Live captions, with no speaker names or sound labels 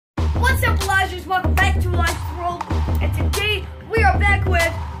What's up, Elijahs? Welcome back to Elijah's World. And today we are back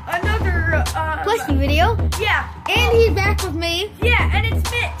with another plushie video. Yeah. And he's back with me. Yeah, and it's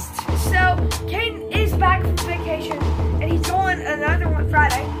mixed. So Caden is back from vacation and he's going another one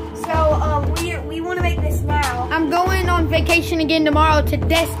Friday. So we want to make this now. I'm going on vacation again tomorrow to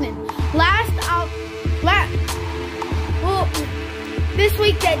Destin. This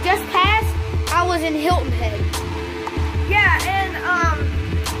week that just passed, I was in Hilton Head.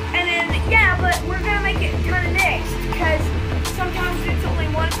 Yeah, but we're gonna make it kind of mixed because sometimes it's only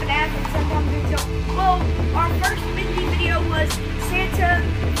one fnaf and sometimes it's well, our first Bendy video was Santa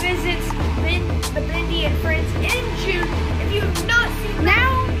visits the Bendy and friends in June. If you have not seen that,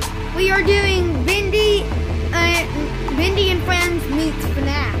 now we are doing Bendy and friends meets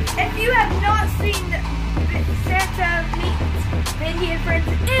fnaf. If you have not seen Santa meets Bendy and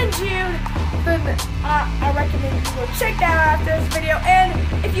friends in June, then I recommend you go check that out after this video. And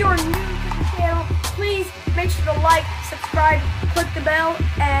if you are new to the channel, please make sure to like, subscribe, click the bell,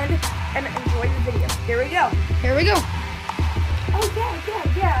 and enjoy the video. Here we go. Here we go. Oh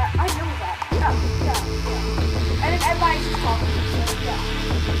yeah, I know that. Yeah. And everybody's just talking, so yeah.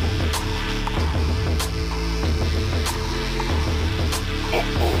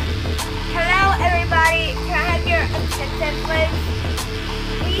 Hello everybody, can I have your attention please?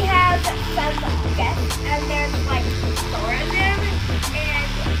 We have some guests and there's like 4 of them and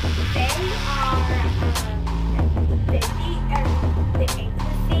they are Bendy and the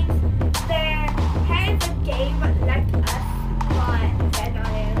English. They're kind of a game like us, but they're not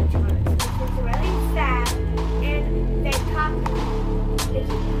animatronics, which is really sad, and they talk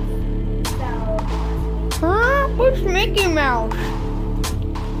Mickey Mouse. Huh? What's Mickey Mouse?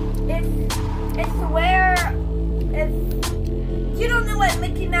 It's where you don't know what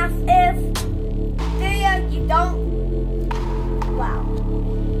Mickey Mouse is, do you? You don't? Wow.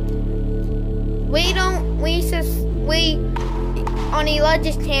 We on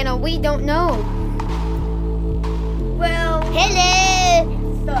Elijah's channel, we don't know. Well, hello.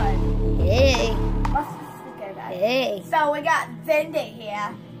 Son. Hey. Let's just go back. Hey. So we got Bendy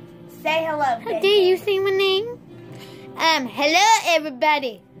here. Say hello, Bendy. Do you say my name? Hello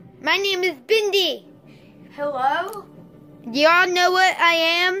everybody. My name is Bendy. Hello? Do y'all know what I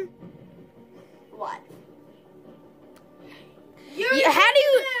am? What? Me and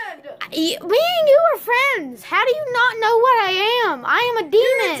you are friends. How do you not know what I am? I am a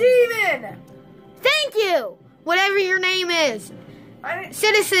demon. You're a demon. Thank you. Whatever your name is.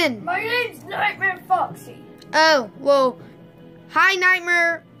 Citizen. My name's Nightmare Foxy. Oh, well, hi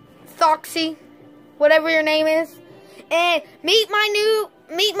Nightmare Foxy. Whatever your name is. And meet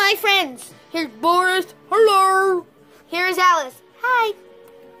my friends. Here's Boris. Hello. Here's Alice. Hi.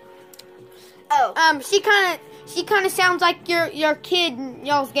 Oh. She kind of sounds like your kid in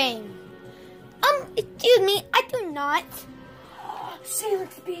y'all's game. Excuse me, I do not. She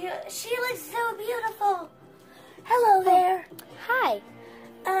looks so beautiful. Hello there. Hi.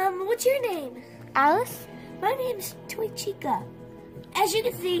 What's your name? Alice. My name's Toy Chica. As you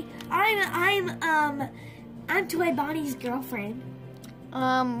can see, I'm Toy Bonnie's girlfriend.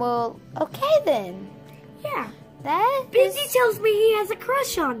 Well, okay then. Yeah. Bendy tells me he has a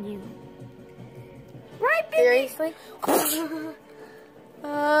crush on you. Right, Bendy? Seriously? No,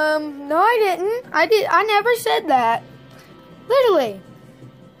 I didn't. I never said that. Literally.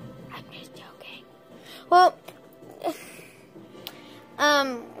 I'm just joking. Well,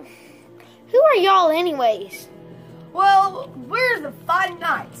 who are y'all anyways? Well, we're the Five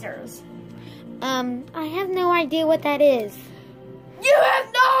Nightsers. I have no idea what that is. You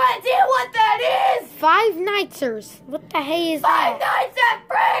have no idea what that is? Five Nightsers. What the hey is Five that? Nights at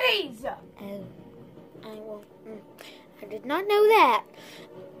Freddy's. Oh, I did not know that.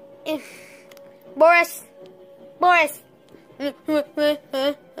 Boris.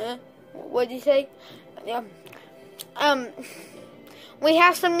 What'd you say? We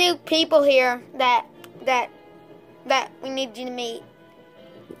have some new people here that we need you to meet.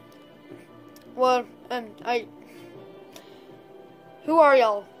 Well, who are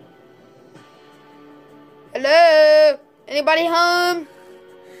y'all? Hello? Anybody home?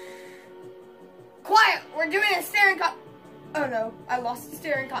 Quiet! We're doing a staring Oh no, I lost the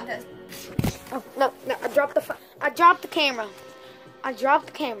staring contest. Oh, no, I dropped the camera.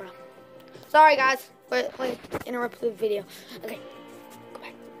 Sorry guys. Wait, interrupt the video. Okay. Go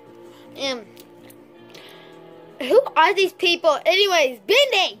back. Who are these people? Anyways,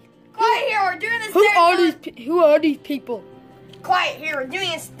 Bendy! Quiet here, we're doing a staring contest. Who are these people? Quiet here, we're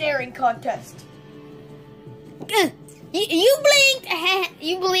doing a staring contest. You blinked.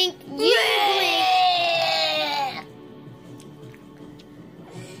 You blinked. Yeah.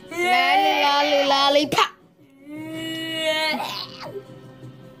 Ready? Pop!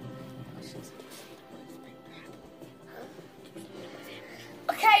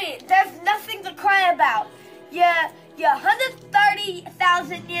 Okay, there's nothing to cry about. You're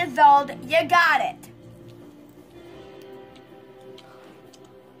 130,000 years old. You got it.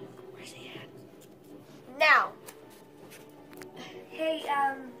 Where's he at? Now, hey,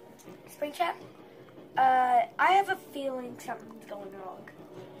 Springtrap, I have a feeling something's going wrong.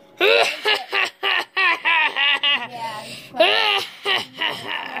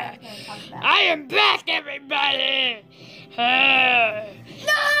 I am back, everybody! No!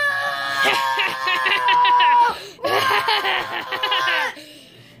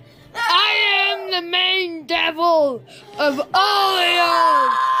 I am the main devil of all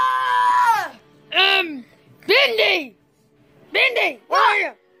Bendy! Bendy, where are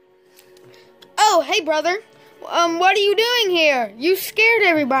you? Oh, hey, brother. What are you doing here? You scared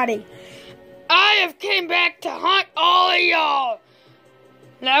everybody. I have came back to haunt all of y'all.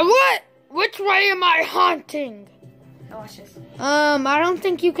 Now what? Which way am I haunting? Watch this. I don't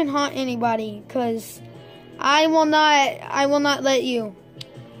think you can haunt anybody, cause I will not let you.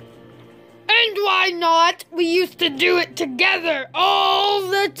 And why not? We used to do it together all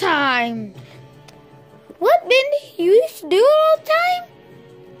the time. What, Bendy? You used to do it all the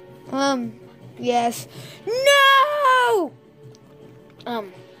time? Yes. No!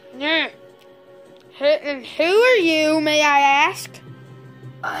 Yeah. And who are you, may I ask?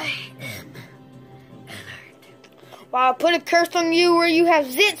 I am Ellard. Well, I'll put a curse on you where you have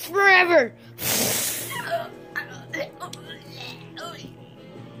zits forever.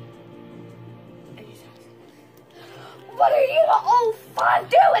 What are you old fun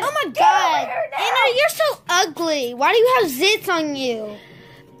doing? Oh my God! Anna, you're so ugly. Why do you have zits on you?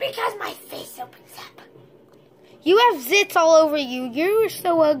 Because my face opens up. You have zits all over you. You're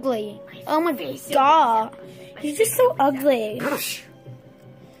so ugly. Oh my God. You're just so ugly.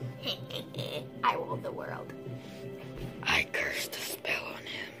 I rule the world. I cursed a spell on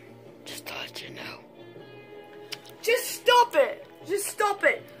him. Just to let you know. Just stop it. Just stop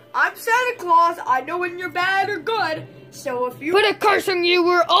it. I'm Santa Claus. I know when you're bad or good. So if you put a curse on you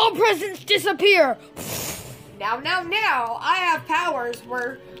where all presents disappear. Now, I have powers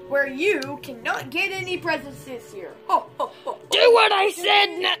where you cannot get any presents this year. Ho, ho, ho. Do what I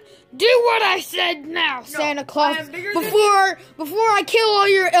said now. Do what I said now, no, Santa Claus. Before I kill all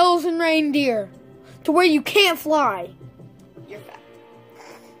your elves and reindeer, to where you can't fly. You're fat.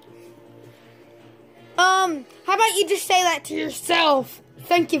 How about you just say that to yourself?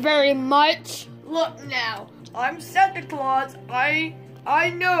 Thank you very much. Look now, I'm Santa Claus. I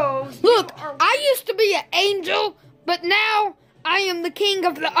know. Look, I used to be an angel, but now I am the king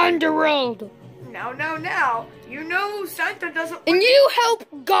of the underworld. Now. You know Santa doesn't want and you help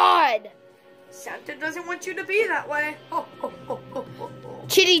God. Santa doesn't want you to be that way. Ho, ho, ho, ho, ho.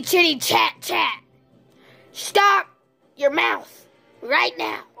 Chitty, chitty, chat, chat. Stop your mouth right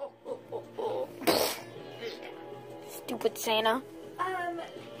now. Ho, ho, ho, ho. Stupid Santa.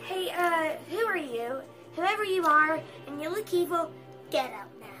 Hey, who are you? Whoever you are, and you look evil, get out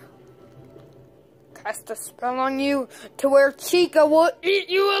now. Cast a spell on you to where Chica will eat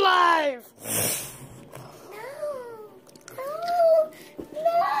you alive.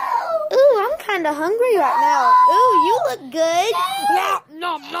 No. Ooh, I'm kind of hungry right now. Ooh, you look good.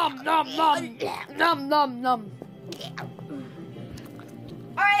 Nom, nom, nom, nom, nom, nom, nom.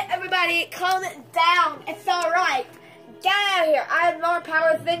 Alright, everybody, calm down. It's alright. Get out of here. I have more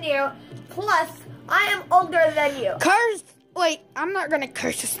powers than you. Plus, I am older than you. Wait, I'm not going to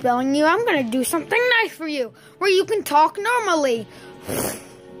curse a spell on you. I'm going to do something nice for you, where you can talk normally.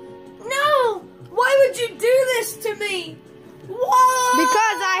 No! Why would you do this to me? Why?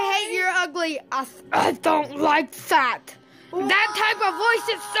 Because I hate your ugly. I don't like that. Why? That type of voice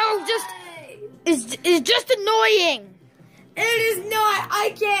is just annoying. It is not.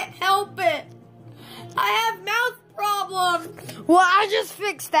 I can't help it. I have mouth problems. Well, I just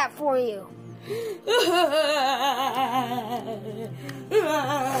fixed that for you.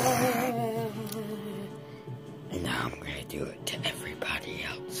 And now I'm going to do it to everybody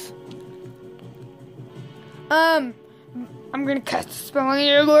else. I'm going to cast a spell on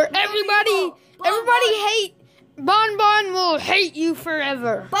your lord. Everybody hate. Bon will hate you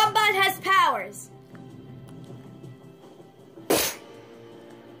forever. Bon has powers.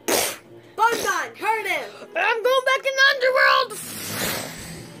 Bon, hurt him. I'm going back in the underworld.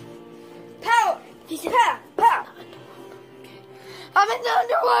 Power. Power. I'm in the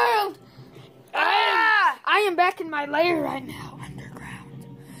underworld. I am back in my lair right now, underground.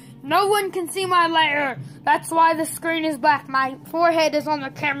 No one can see my lair, That's why the screen is black. My forehead is on the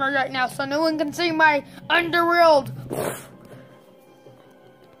camera right now, so no one can see my underworld.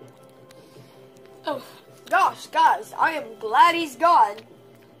 Oh, gosh, guys, I am glad he's gone.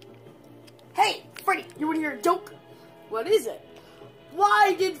 Hey, Freddy, you want to hear a joke? What is it?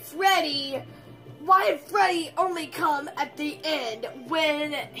 Why did Freddy only come at the end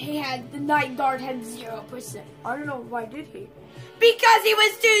when the night guard had 0%? I don't know, why did he? Because he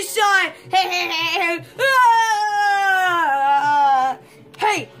was too shy!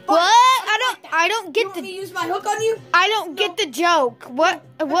 Hey! What? I don't get you want me to use my hook on you? I don't get the joke. What?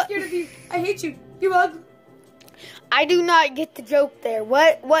 I'm scared of you. I hate you. You ugly. I do not get the joke there.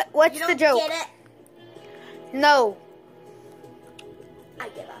 What's the joke? You don't get it? No. I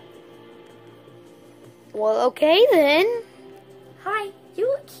give up. Well, okay then. Hi, you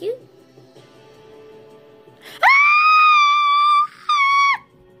look cute.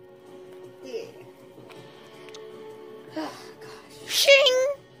 Yeah. Oh, gosh. Shing!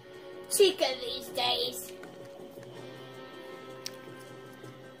 Chica these days.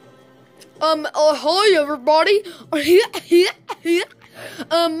 Hi everybody.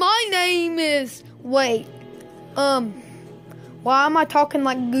 My name is, why am I talking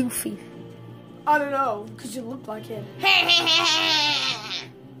like Goofy? I don't know, because you look like him.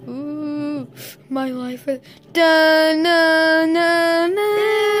 Ooh, my life is da na na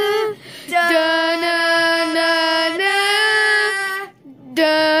na da na na na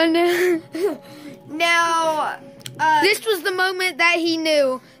da na. Now, This was the moment that he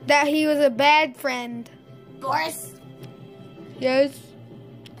knew that he was a bad friend. Boris, Yes.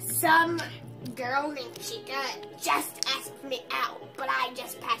 some girl named Chica just asked me out, but I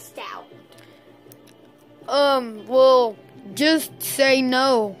just passed out. Well, just say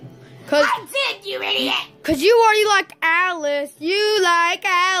no. I did, you idiot! Cause you already liked Alice. You like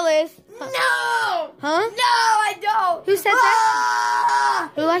Alice. No! Huh? No, I don't! Who said that?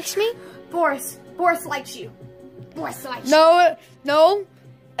 Who likes me? Boris. Boris likes you. Boris likes you. No.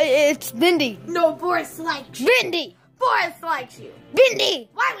 It's Bendy. No, Boris likes you. Bendy. Boris likes you. Bendy.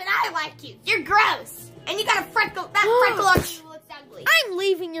 Why would I like you? You're gross. And you got a freckle. That freckle on you looks ugly. I'm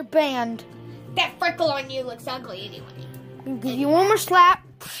leaving your band. That freckle on you looks ugly anyway. I'll give you one more slap,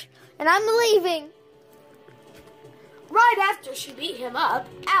 and I'm leaving. Right after she beat him up,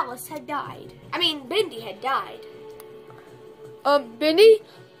 Alice had died. Bendy had died. Bendy?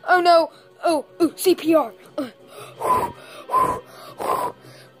 Oh no. Oh, CPR.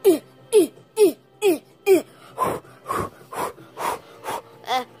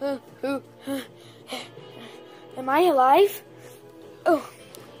 Am I alive? Oh.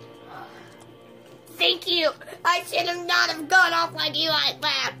 Thank you. I should have not have gone off like you like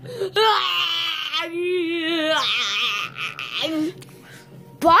that.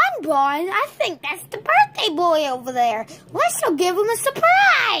 Bonbon? I think that's the birthday boy over there. Let's go give him a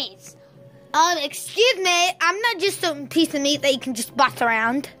surprise. Excuse me. I'm not just a piece of meat that you can just boss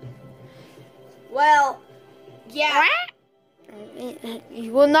around. Well, yeah.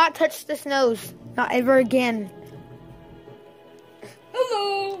 You will not touch this nose. Not ever again.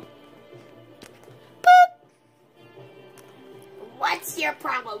 Hello. What's your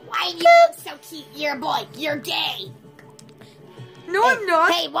problem? Why do you look so cute? You're a boy. You're gay. No, I'm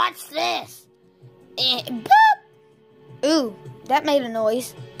not. Hey, watch this. Boop. Ooh, that made a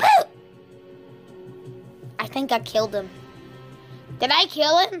noise. Boop. I think I killed him. Did I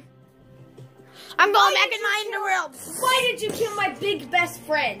kill him? I'm going back in my underworld. Why did you kill my big best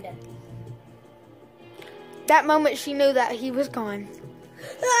friend? That moment she knew that he was gone.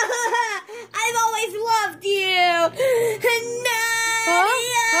 I've always loved you.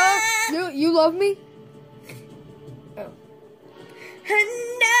 Huh? You love me? Oh.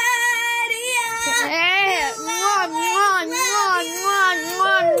 Yeah.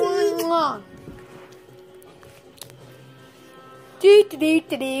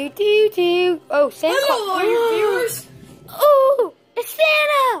 Oh, Santa Claus. Hello, all your viewers. Oh, it's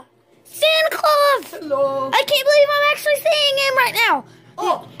Santa. Santa Claus. Hello. I can't believe I'm actually seeing him right now.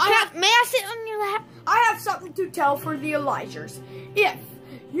 Oh, May I sit on your lap? I have something to tell for the Elijahs.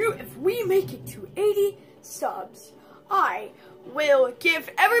 If we make it to 80 subs, I will give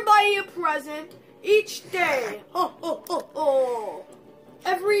everybody a present each day.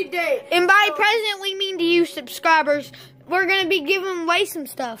 Every day. And by present, we mean to you subscribers. We're going to be giving away some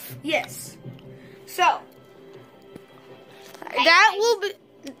stuff. Yes. So, that will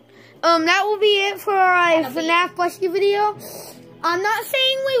be it for our FNAF Bless You video. I'm not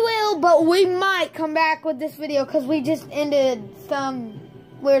saying we will, but we might come back with this video because we just ended some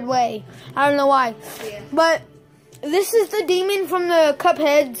weird way. I don't know why. Yeah. But this is the demon from the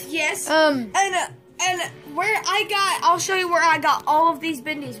Cupheads. yes. And I'll show you where I got all of these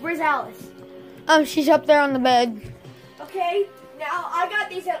bendies. Where's Alice? She's up there on the bed. Okay, now I got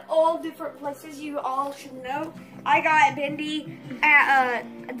these at all different places. You all should know. I got Bendy at,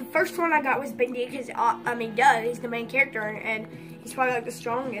 the first one I got was Bendy because, he's the main character and he's probably like the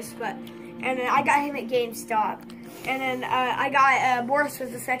strongest, and then I got him at GameStop. And then I got, Boris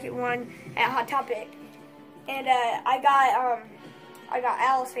was the second one at Hot Topic. And I got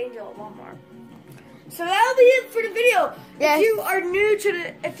Alice Angel at Walmart. So that'll be it for the video. Yes. If you are new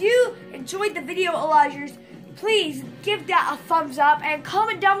to if you enjoyed the video, Elijah's, please give that a thumbs up and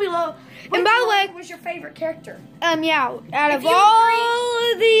comment down below. And by the way, what was your favorite character? Yeah, out of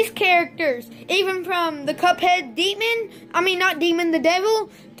all of these characters, even from the Cuphead demon, not demon, the devil,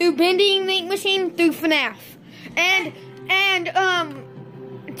 through Bendy and the Ink Machine, through FNAF. And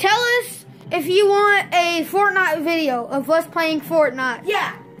tell us if you want a Fortnite video of us playing Fortnite.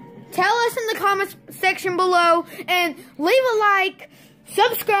 Yeah. Tell us in the comments section below and leave a like,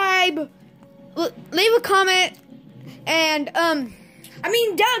 subscribe, leave a comment, and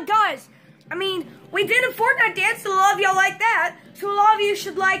guys, we did a Fortnite dance, and a lot of y'all like that, so a lot of you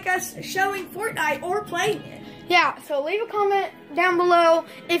should like us showing Fortnite or playing it. Yeah, so leave a comment down below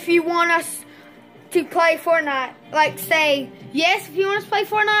if you want us to play Fortnite. Like, say yes if you want us to play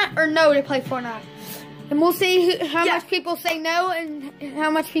Fortnite, or no to play Fortnite. And we'll see how much people say no and how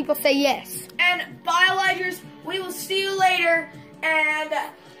much people say yes. And bye, Elijah's. We will see you later. And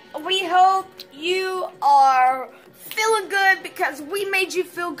we hope you are feeling good because we made you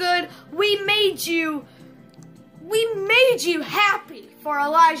feel good. We made you happy for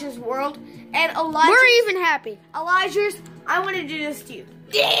Elijah's world. And Elijah's, we're even happy. Elijah's, I want to do this to you.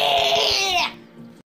 Yeah!